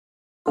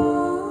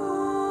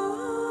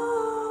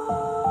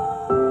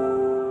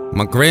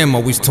My grandma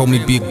always told me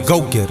be a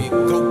go-getter.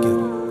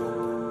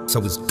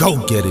 So it's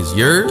go-getters,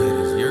 you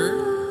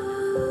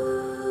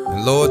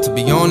And Lord, to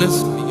be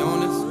honest,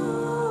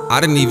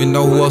 I didn't even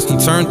know who else to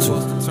turn to.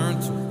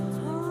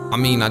 I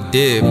mean, I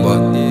did,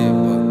 but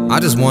I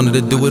just wanted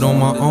to do it on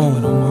my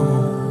own.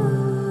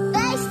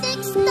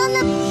 Veysigz on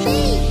the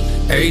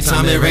beat. Every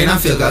time it rain, I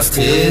feel God's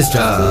tears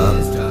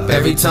drop.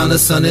 Every time the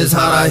sun is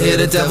hot, I hear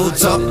the devil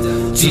talk.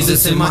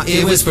 Jesus in my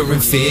ear whispering,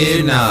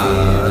 fear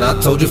not.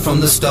 I told you from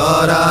the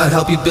start I'd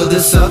help you build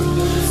this up.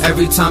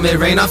 Every time it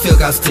rain, I feel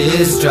God's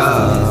tears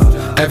drop.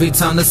 Every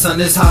time the sun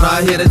is hot,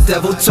 I hear the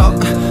devil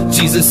talk.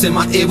 Jesus in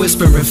my ear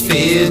whispering,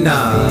 fear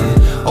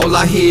not. All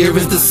I hear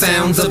is the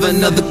sounds of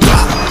another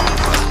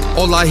clock.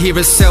 All I hear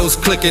is cells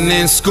clicking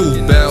and school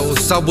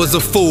bells. I was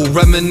a fool,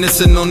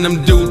 reminiscing on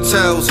them dude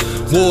tales.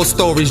 War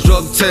stories,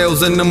 drug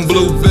tales, and them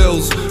blue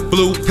bills.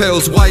 Blue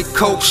pills, white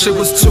coke, shit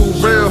was too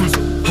real.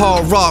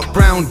 Hard rock,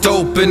 brown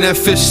dope, and that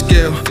fish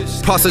scale.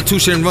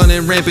 Prostitution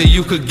running rampant,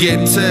 you could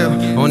get tail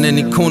on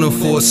any corner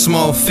for a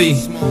small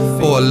fee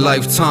or a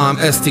lifetime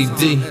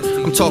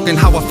STD. I'm talking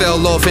how I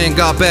fell off and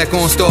got back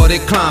on,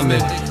 started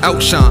climbing.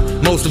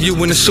 Outshine most of you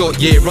in a short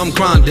year, I'm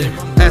grinding.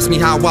 Ask me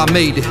how I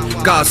made it.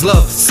 God's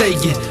love, say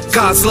it.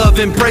 God's love,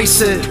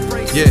 embrace it.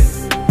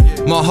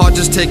 Yeah, my heart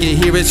just take it,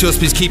 hear it, yours,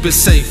 please keep it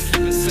safe.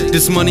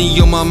 This money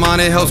on my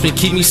mind, it helps me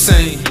keep me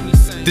sane.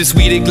 This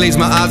weed, it glazed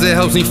my eyes, it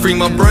helps me free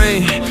my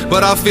brain.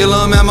 But I feel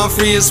I'm at my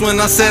freest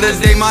when I set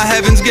a day my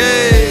heaven's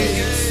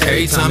gate.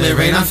 Every time it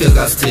rain, I feel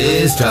God's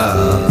tears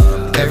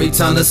drop. Every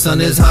time the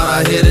sun is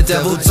hot, I hear the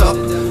devil talk.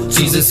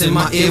 Jesus in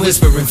my ear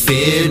whispering,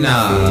 fear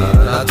not.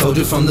 I told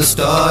you from the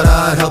start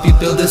I'd help you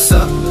build this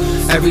up.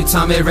 Every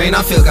time it rain,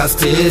 I feel God's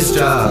tears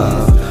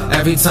drop.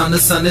 Every time the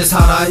sun is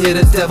hot, I hear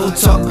the devil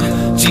talk.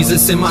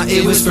 Jesus in my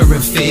ear whispering,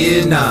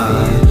 fear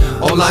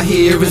not. All I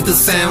hear is the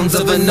sounds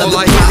of another. All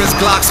I hear is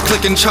Glocks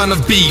clicking, trying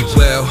to be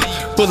well.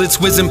 Bullets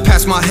whizzing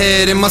past my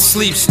head in my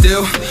sleep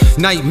still.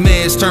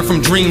 Nightmares turn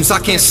from dreams, I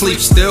can't sleep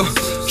still.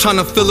 Trying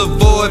to fill a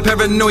void,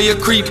 paranoia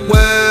creep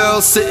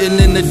well. Sitting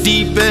in the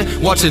deep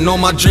end, watching all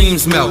my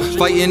dreams melt.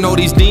 Fighting all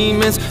these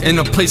demons in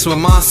a place with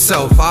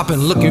myself. I've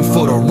been looking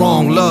for the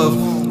wrong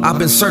love. I've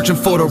been searching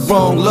for the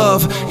wrong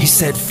love. He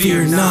said,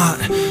 fear not.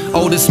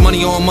 All this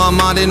money on my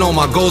mind and all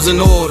my goals in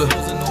order.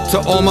 To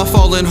all my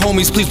fallen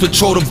homies, please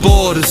patrol the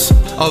borders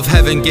of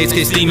heaven gates,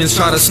 case demons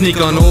try to sneak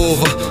on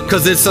over.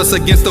 Cause it's us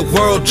against the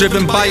world,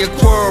 driven by a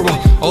quarrel.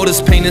 All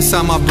this pain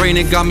inside my brain,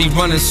 it got me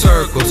running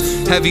circles.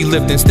 Heavy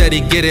lifting, steady,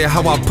 get it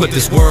how I put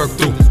this work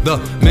through. The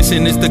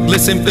mission is to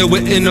glisten, filled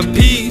with inner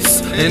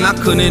peace. And I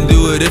couldn't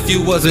do it if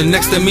you wasn't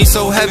next to me,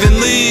 so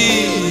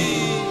heavenly.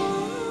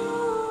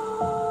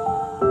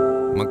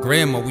 My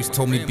grandma always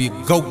told me be a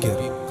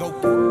go-getter.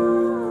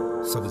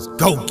 So it's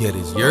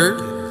go-getters, you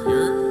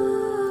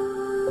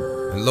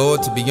And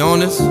Lord, to be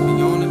honest,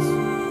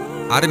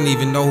 I didn't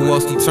even know who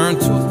else to turn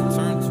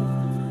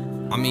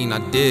to. I mean, I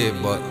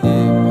did, but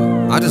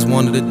I just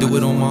wanted to do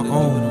it on my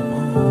own.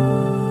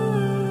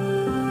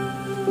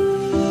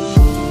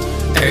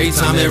 Every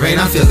time it rain,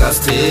 I feel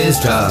God's tears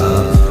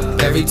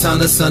drop. Every time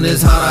the sun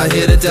is hot, I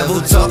hear the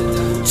devil talk.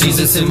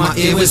 Jesus in my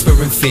ear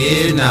whispering,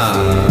 fear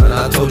not.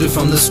 I told you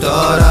from the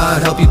start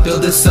I'd help you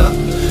build this up.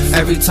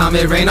 Every time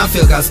it rain, I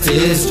feel God's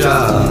tears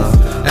drop.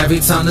 Every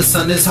time the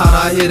sun is hot,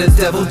 I hear the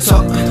devil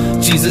talk.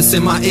 Jesus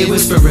in my ear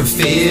whispering,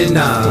 fear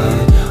not.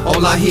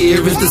 All I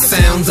hear is the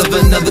sounds of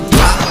another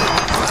clock.